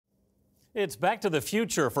It's back to the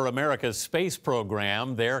future for America's space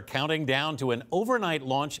program. They're counting down to an overnight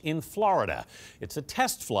launch in Florida. It's a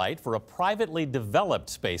test flight for a privately developed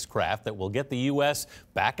spacecraft that will get the U.S.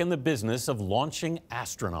 back in the business of launching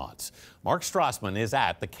astronauts. Mark Strassmann is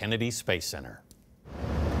at the Kennedy Space Center.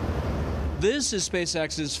 This is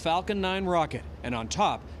SpaceX's Falcon 9 rocket, and on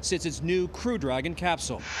top sits its new Crew Dragon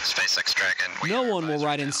capsule. SpaceX Dragon. No one will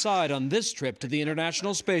ride inside on this trip to the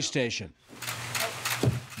International Space Station.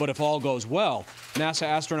 But if all goes well, NASA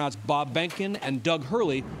astronauts Bob Behnken and Doug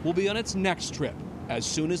Hurley will be on its next trip as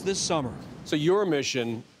soon as this summer. So your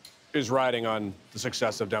mission is riding on the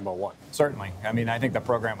success of Demo 1? Certainly. I mean, I think the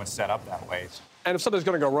program was set up that way. And if something's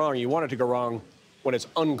going to go wrong, you want it to go wrong when it's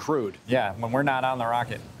uncrewed. Yeah, when we're not on the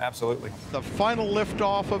rocket, absolutely. The final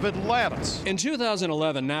liftoff of Atlantis. In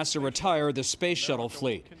 2011, NASA retired the space shuttle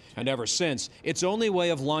fleet. And ever since, its only way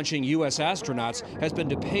of launching U.S. astronauts has been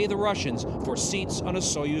to pay the Russians for seats on a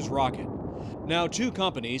Soyuz rocket. Now, two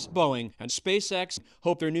companies, Boeing and SpaceX,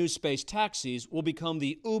 hope their new space taxis will become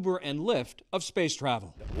the Uber and Lyft of space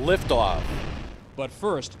travel. Liftoff. But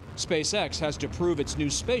first, SpaceX has to prove its new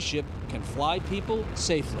spaceship can fly people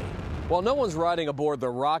safely. While no one's riding aboard the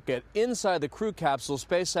rocket, inside the crew capsule,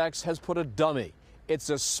 SpaceX has put a dummy. It's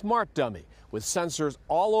a smart dummy with sensors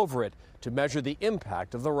all over it to measure the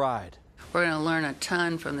impact of the ride. We're going to learn a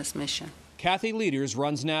ton from this mission. Kathy Leaders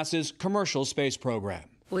runs NASA's commercial space program.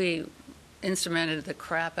 We instrumented the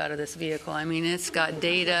crap out of this vehicle. I mean, it's got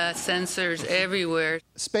data, sensors everywhere.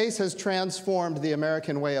 Space has transformed the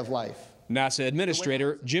American way of life. NASA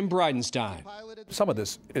Administrator Jim Bridenstine. Some of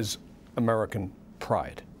this is American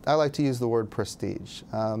pride. I like to use the word prestige.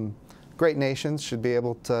 Great nations should be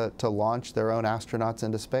able to launch their own astronauts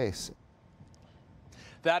into space.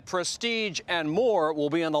 That prestige and more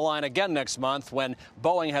will be on the line again next month when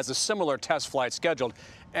Boeing has a similar test flight scheduled.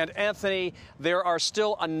 And Anthony, there are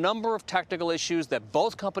still a number of technical issues that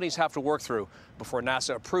both companies have to work through before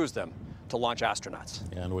NASA approves them to launch astronauts.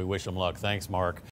 And we wish them luck. Thanks, Mark.